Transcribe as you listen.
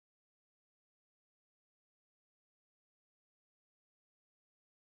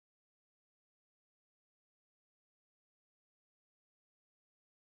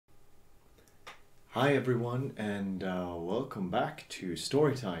Hi everyone, and welcome back to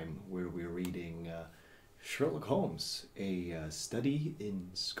Storytime, where we're reading Sherlock Holmes, a study in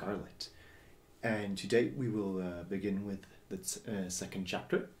Scarlet. And today we will begin with the second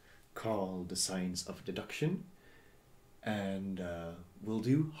chapter, called The Science of Deduction. And we'll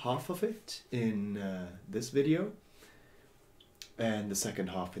do half of it in this video, and the second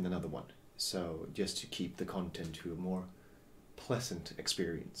half in another one. So just to keep the content to a more pleasant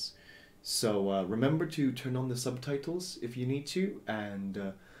experience. So remember to turn on the subtitles if you need to,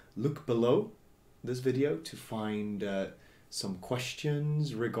 and look below this video to find some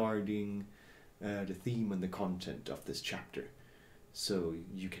questions regarding the theme and the content of this chapter, so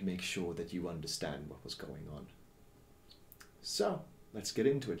you can make sure that you understand what was going on. So let's get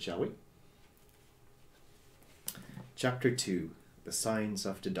into it, shall we? Chapter 2, The Science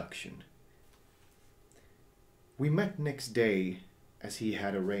of Deduction. We met next day as he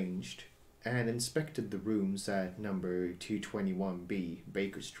had arranged, and inspected the rooms at number 221B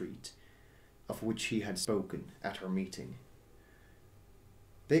Baker Street, of which he had spoken at our meeting.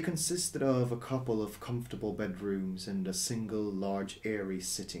 They consisted of a couple of comfortable bedrooms and a single large airy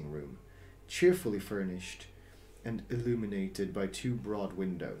sitting room, cheerfully furnished and illuminated by two broad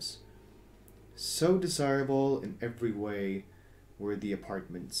windows. So desirable in every way were the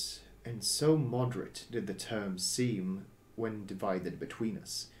apartments, and so moderate did the terms seem when divided between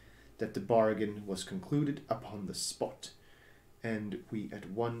us, that the bargain was concluded upon the spot, and we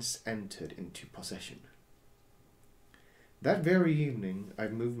at once entered into possession. That very evening I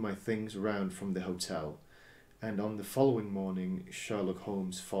moved my things round from the hotel, and on the following morning Sherlock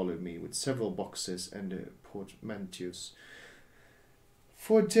Holmes followed me with several boxes and a portmanteaus.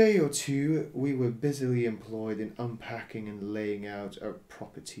 For a day or two we were busily employed in unpacking and laying out our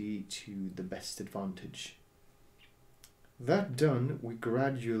property to the best advantage. That done, we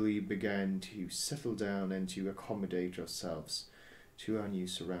gradually began to settle down and to accommodate ourselves to our new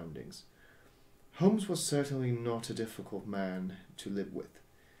surroundings. Holmes was certainly not a difficult man to live with.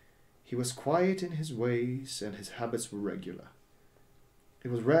 He was quiet in his ways, and his habits were regular.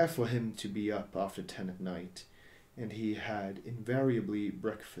 It was rare for him to be up after 10 at night, and he had invariably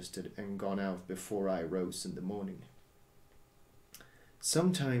breakfasted and gone out before I rose in the morning.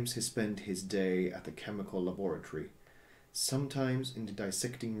 Sometimes he spent his day at the chemical laboratory, sometimes in the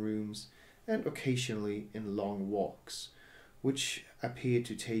dissecting rooms, and occasionally in long walks, which appeared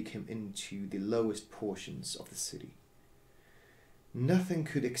to take him into the lowest portions of the city. Nothing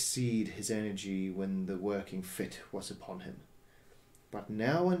could exceed his energy when the working fit was upon him, but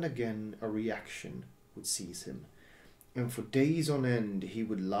now and again a reaction would seize him, and for days on end he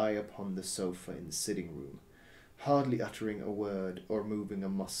would lie upon the sofa in the sitting room, hardly uttering a word or moving a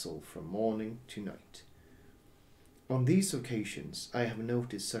muscle from morning to night. On these occasions I have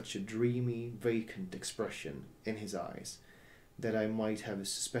noticed such a dreamy, vacant expression in his eyes that I might have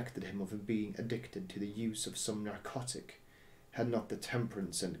suspected him of being addicted to the use of some narcotic, had not the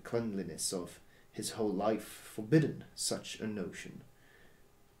temperance and cleanliness of his whole life forbidden such a notion.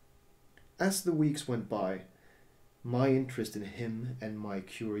 As the weeks went by, my interest in him and my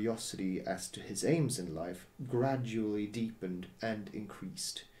curiosity as to his aims in life gradually deepened and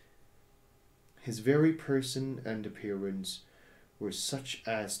increased. His very person and appearance were such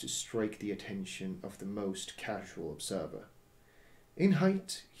as to strike the attention of the most casual observer. In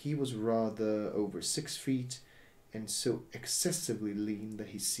height he was rather over 6 feet, and so excessively lean that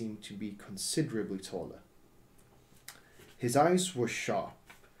he seemed to be considerably taller. His eyes were sharp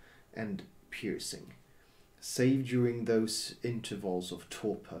and piercing, save during those intervals of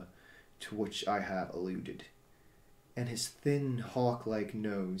torpor to which I have alluded, and his thin, hawk-like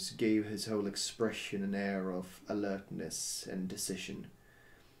nose gave his whole expression an air of alertness and decision.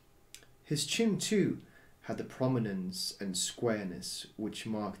 His chin, too, had the prominence and squareness which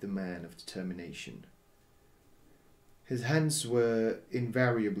mark the man of determination. His hands were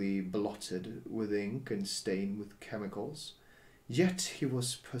invariably blotted with ink and stained with chemicals, yet he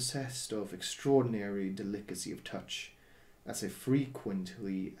was possessed of extraordinary delicacy of touch, as I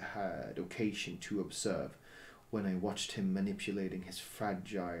frequently had occasion to observe when I watched him manipulating his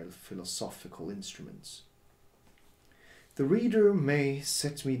fragile philosophical instruments. The reader may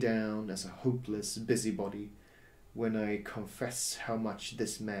set me down as a hopeless busybody when I confess how much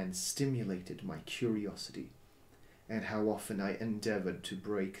this man stimulated my curiosity, and how often I endeavoured to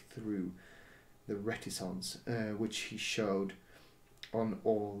break through the reticence which he showed on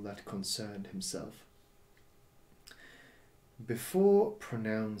all that concerned himself. Before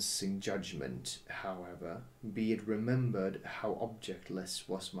pronouncing judgment, however, be it remembered how objectless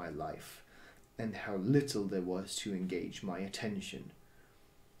was my life, and how little there was to engage my attention.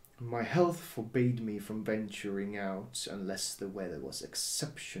 My health forbade me from venturing out unless the weather was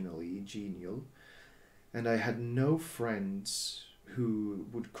exceptionally genial, and I had no friends who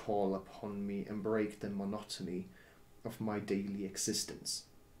would call upon me and break the monotony of my daily existence.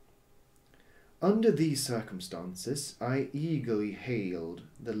 Under these circumstances, I eagerly hailed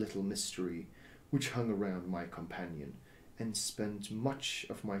the little mystery which hung around my companion, and spent much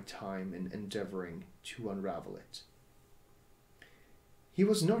of my time in endeavouring to unravel it. He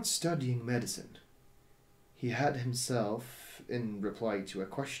was not studying medicine. He had himself, in reply to a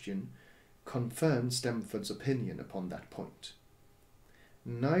question, confirmed Stamford's opinion upon that point.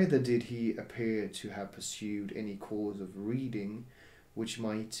 Neither did he appear to have pursued any course of reading which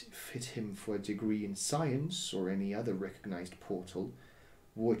might fit him for a degree in science or any other recognized portal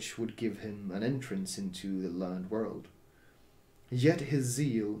which would give him an entrance into the learned world. Yet his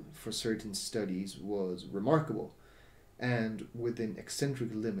zeal for certain studies was remarkable, and within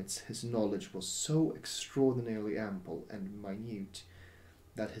eccentric limits his knowledge was so extraordinarily ample and minute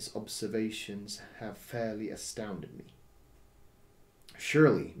that his observations have fairly astounded me.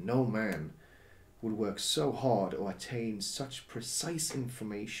 Surely no man would work so hard or attain such precise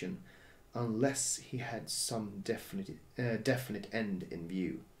information unless he had some definite end in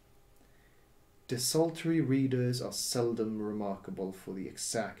view. Desultory readers are seldom remarkable for the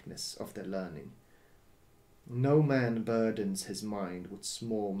exactness of their learning. No man burdens his mind with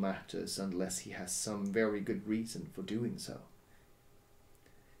small matters unless he has some very good reason for doing so.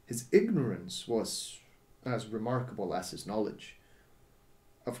 His ignorance was as remarkable as his knowledge.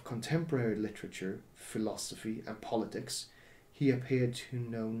 Of contemporary literature, philosophy, and politics, he appeared to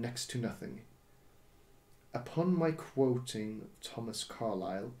know next to nothing. Upon my quoting Thomas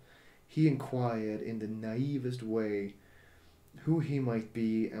Carlyle, he inquired in the naivest way who he might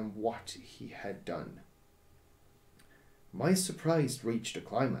be and what he had done. My surprise reached a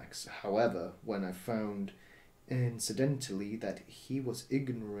climax, however, when I found incidentally that he was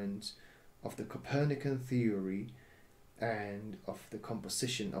ignorant of the Copernican theory and of the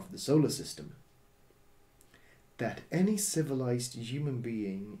composition of the solar system. That any civilized human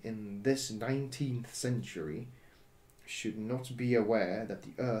being in this 19th century should not be aware that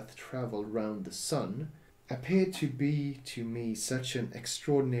the earth travelled round the sun appeared to be to me such an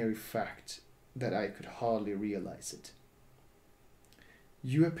extraordinary fact that I could hardly realize it.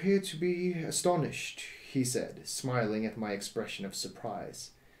 "You appear to be astonished," he said, smiling at my expression of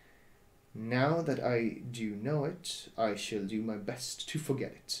surprise. "Now that I do know it, I shall do my best to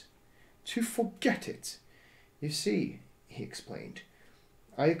forget it." "To forget it! You see," he explained,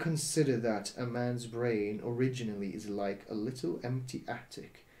 "I consider that a man's brain originally is like a little empty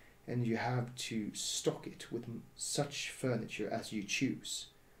attic, and you have to stock it with such furniture as you choose.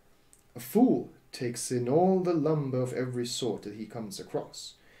 A fool takes in all the lumber of every sort that he comes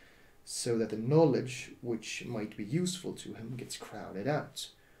across, so that the knowledge which might be useful to him gets crowded out,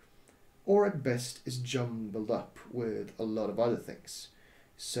 or at best is jumbled up with a lot of other things,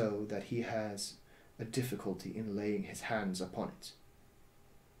 so that he has a difficulty in laying his hands upon it.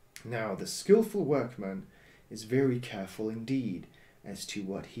 Now the skilful workman is very careful indeed as to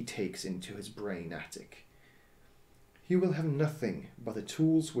what he takes into his brain attic. He will have nothing but the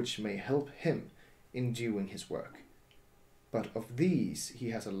tools which may help him in doing his work, but of these he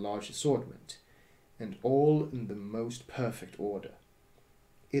has a large assortment, and all in the most perfect order.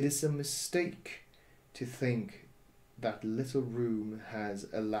 It is a mistake to think that little room has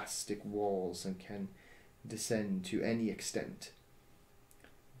elastic walls and can descend to any extent.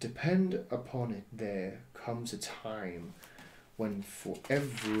 Depend upon it, there comes a time when for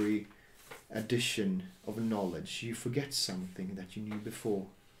every addition of knowledge you forget something that you knew before.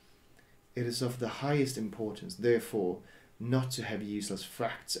 It is of the highest importance, therefore, not to have useless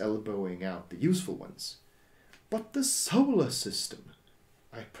facts elbowing out the useful ones." "But the solar system,"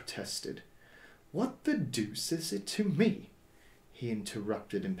 I protested. "What the deuce is it to me?" he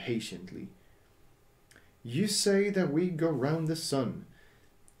interrupted impatiently. "You say that we go round the sun.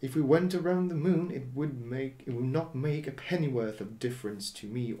 If we went around the moon, it would not make a pennyworth of difference to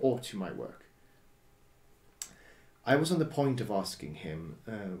me or to my work." I was on the point of asking him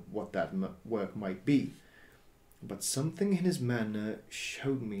what that work might be, but something in his manner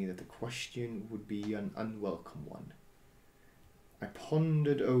showed me that the question would be an unwelcome one. I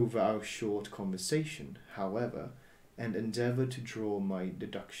pondered over our short conversation, however, and endeavoured to draw my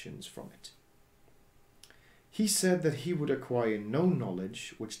deductions from it. He said that he would acquire no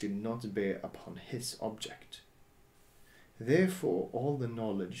knowledge which did not bear upon his object. Therefore, all the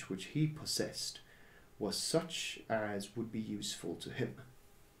knowledge which he possessed was such as would be useful to him.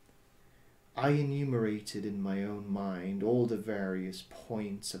 I enumerated in my own mind all the various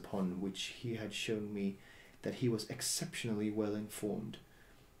points upon which he had shown me that he was exceptionally well informed.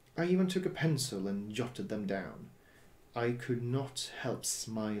 I even took a pencil and jotted them down. I could not help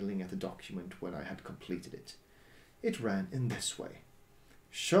smiling at the document when I had completed it. It ran in this way.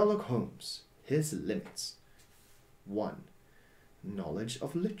 Sherlock Holmes, his limits. 1. Knowledge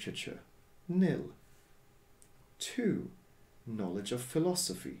of literature, nil. 2. Knowledge of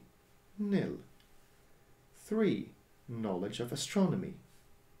philosophy, nil. 3. Knowledge of astronomy,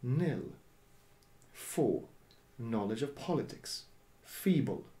 nil. 4. Knowledge of politics,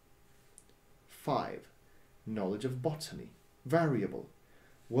 feeble. 5. Knowledge of botany, variable.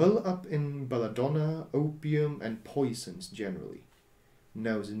 Well up in belladonna, opium, and poisons generally.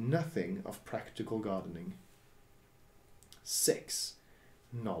 Knows nothing of practical gardening. 6.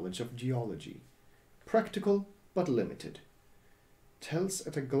 Knowledge of geology, practical but limited. Tells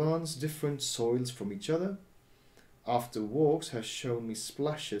at a glance different soils from each other. After walks has shown me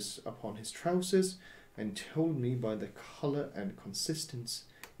splashes upon his trousers and told me by the colour and consistence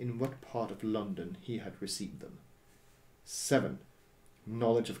in what part of London he had received them. 7.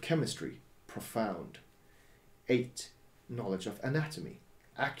 Knowledge of chemistry, profound. 8. Knowledge of anatomy,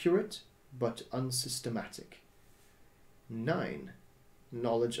 accurate but unsystematic. 9.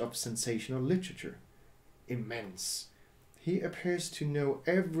 Knowledge of sensational literature, immense. He appears to know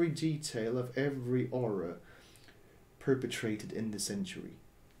every detail of every horror perpetrated in the century.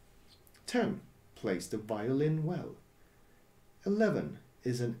 10. Plays the violin well. 11.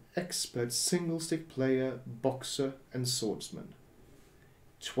 Is an expert single-stick player, boxer, and swordsman.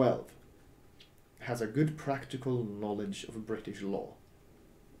 12. Has a good practical knowledge of British law.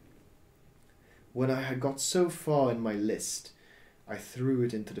 When I had got so far in my list, I threw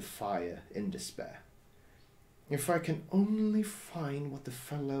it into the fire in despair. If I can only find what the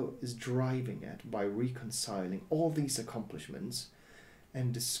fellow is driving at by reconciling all these accomplishments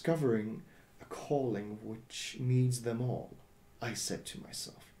and discovering a calling which needs them all, I said to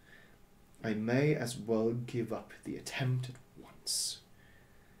myself, I may as well give up the attempt at once.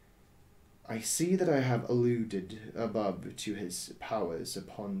 I see that I have alluded above to his powers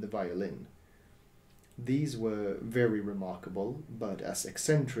upon the violin. These were very remarkable, but as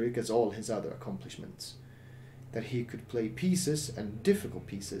eccentric as all his other accomplishments. That he could play pieces, and difficult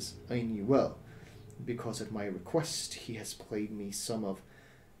pieces, I knew well, because at my request he has played me some of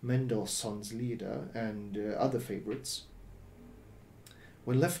Mendelssohn's Lieder and other favourites.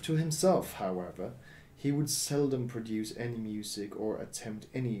 When left to himself, however, he would seldom produce any music or attempt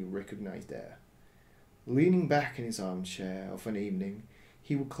any recognized air. Leaning back in his armchair of an evening,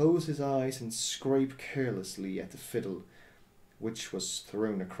 he would close his eyes and scrape carelessly at the fiddle, which was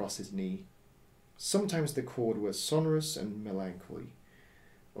thrown across his knee. Sometimes the chords were sonorous and melancholy.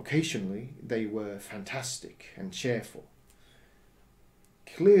 Occasionally they were fantastic and cheerful.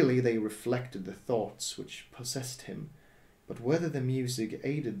 Clearly they reflected the thoughts which possessed him, but whether the music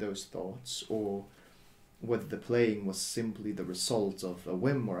aided those thoughts, or whether the playing was simply the result of a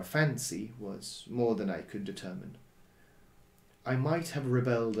whim or a fancy, was more than I could determine. I might have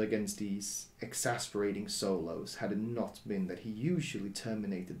rebelled against these exasperating solos had it not been that he usually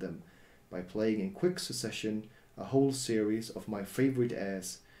terminated them by playing in quick succession a whole series of my favourite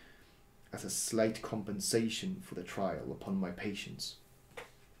airs as a slight compensation for the trial upon my patience.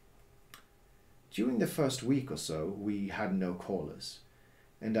 During the first week or so we had no callers,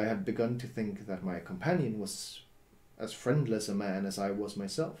 and I had begun to think that my companion was as friendless a man as I was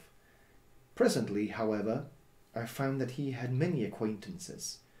myself. Presently, however, I found that he had many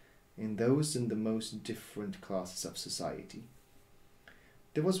acquaintances, and those in the most different classes of society.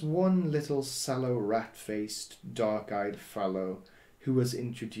 There was one little sallow, rat-faced, dark-eyed fellow who was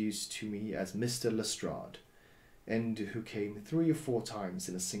introduced to me as Mr. Lestrade, and who came 3 or 4 times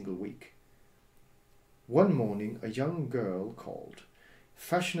in a single week. One morning a young girl called,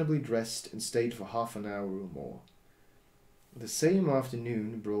 fashionably dressed, and stayed for half an hour or more. The same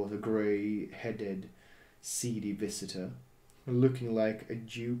afternoon brought a grey-headed, seedy visitor, looking like a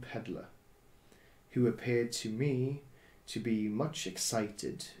Jew peddler, who appeared to me to be much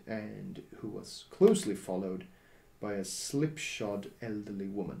excited, and who was closely followed by a slipshod elderly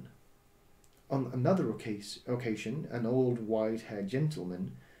woman. On another occasion, an old white-haired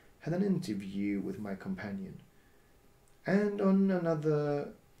gentleman had an interview with my companion, and on another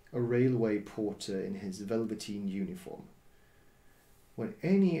a railway porter in his velveteen uniform. When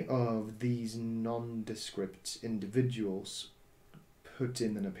any of these nondescript individuals put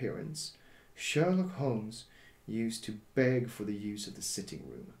in an appearance, Sherlock Holmes used to beg for the use of the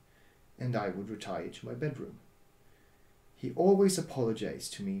sitting-room, and I would retire to my bedroom. He always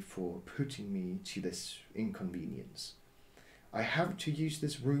apologized to me for putting me to this inconvenience. I have to use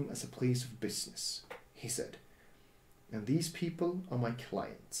this room as a place of business, he said, and these people are my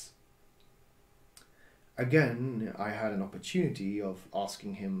clients. Again, I had an opportunity of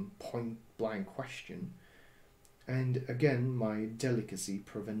asking him point-blank question, and again my delicacy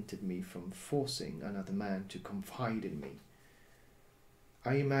prevented me from forcing another man to confide in me.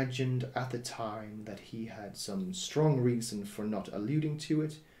 I imagined at the time that he had some strong reason for not alluding to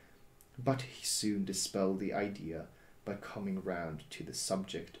it, but he soon dispelled the idea by coming round to the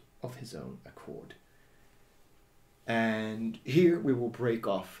subject of his own accord. And here we will break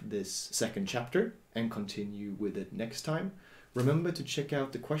off this second chapter and continue with it next time. Remember to check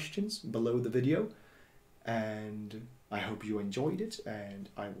out the questions below the video, and I hope you enjoyed it, and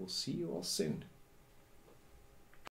I will see you all soon.